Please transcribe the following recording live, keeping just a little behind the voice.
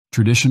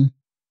Tradition,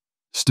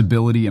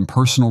 stability, and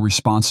personal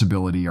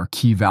responsibility are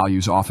key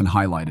values often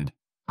highlighted.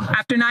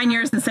 After 9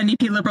 years, this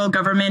NDP Liberal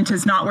government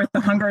is not worth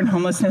the hunger and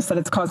homelessness that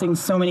it's causing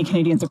so many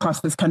Canadians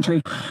across this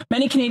country.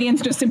 Many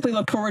Canadians just simply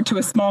look forward to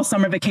a small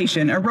summer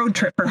vacation, a road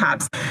trip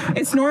perhaps.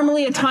 It's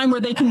normally a time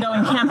where they can go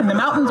and camp in the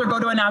mountains or go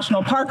to a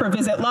national park or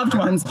visit loved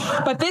ones.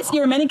 But this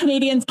year, many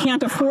Canadians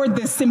can't afford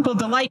this simple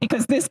delight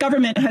because this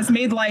government has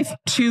made life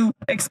too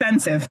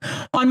expensive.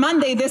 On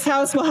Monday, this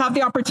House will have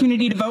the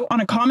opportunity to vote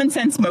on a common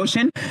sense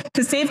motion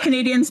to save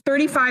Canadians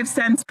 35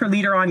 cents per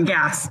litre on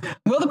gas.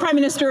 Will the Prime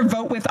Minister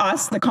vote with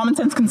us, the common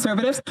sense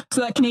Conservatives,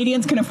 so that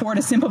Canadians can afford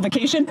a simple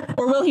vacation,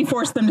 or will he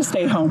force them to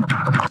stay home?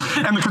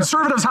 And the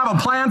Conservatives have a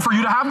plan for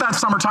you to have that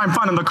summertime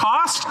fun, and the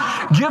cost?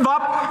 Give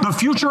up the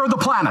future of the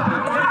planet,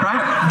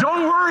 right?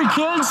 Don't worry,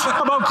 kids,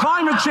 about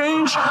climate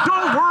change.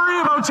 Don't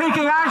worry about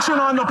taking action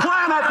on the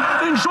planet.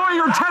 Enjoy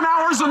your 10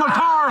 hours in the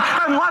car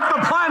and let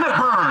the planet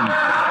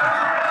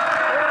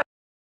burn.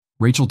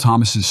 Rachel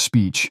Thomas's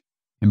speech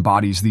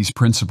embodies these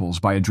principles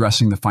by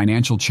addressing the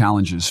financial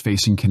challenges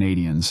facing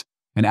Canadians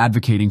and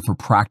advocating for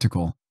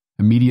practical,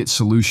 immediate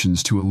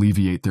solutions to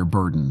alleviate their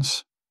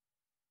burdens.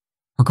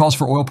 Her calls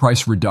for oil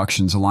price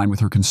reductions align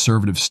with her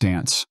conservative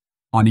stance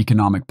on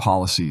economic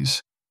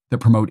policies that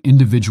promote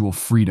individual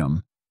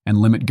freedom and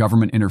limit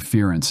government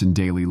interference in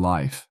daily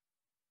life.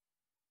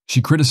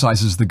 She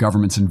criticizes the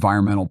government's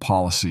environmental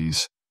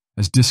policies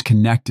as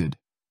disconnected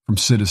from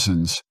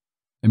citizens'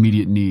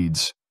 immediate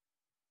needs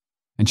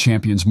and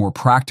champions more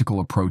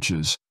practical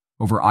approaches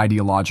over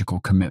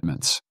ideological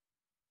commitments.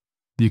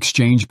 The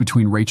exchange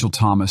between Rachel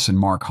Thomas and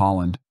Mark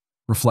Holland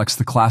reflects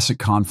the classic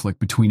conflict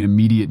between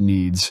immediate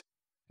needs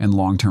and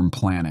long-term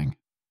planning.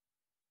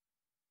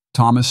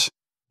 Thomas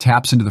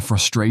taps into the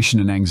frustration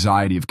and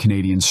anxiety of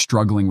Canadians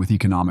struggling with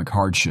economic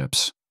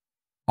hardships,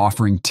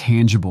 offering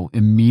tangible,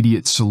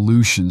 immediate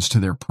solutions to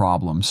their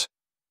problems,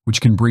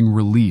 which can bring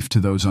relief to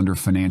those under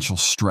financial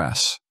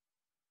stress.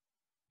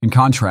 In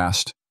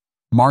contrast,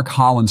 Mark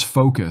Holland's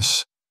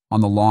focus on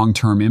the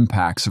long-term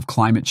impacts of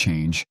climate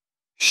change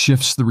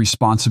shifts the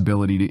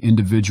responsibility to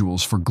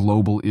individuals for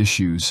global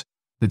issues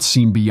that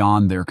seem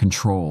beyond their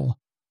control,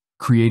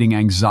 creating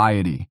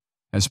anxiety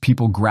as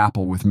people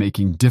grapple with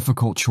making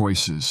difficult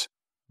choices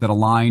that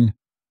align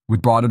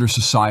with broader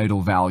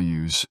societal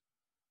values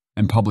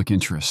and public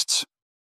interests.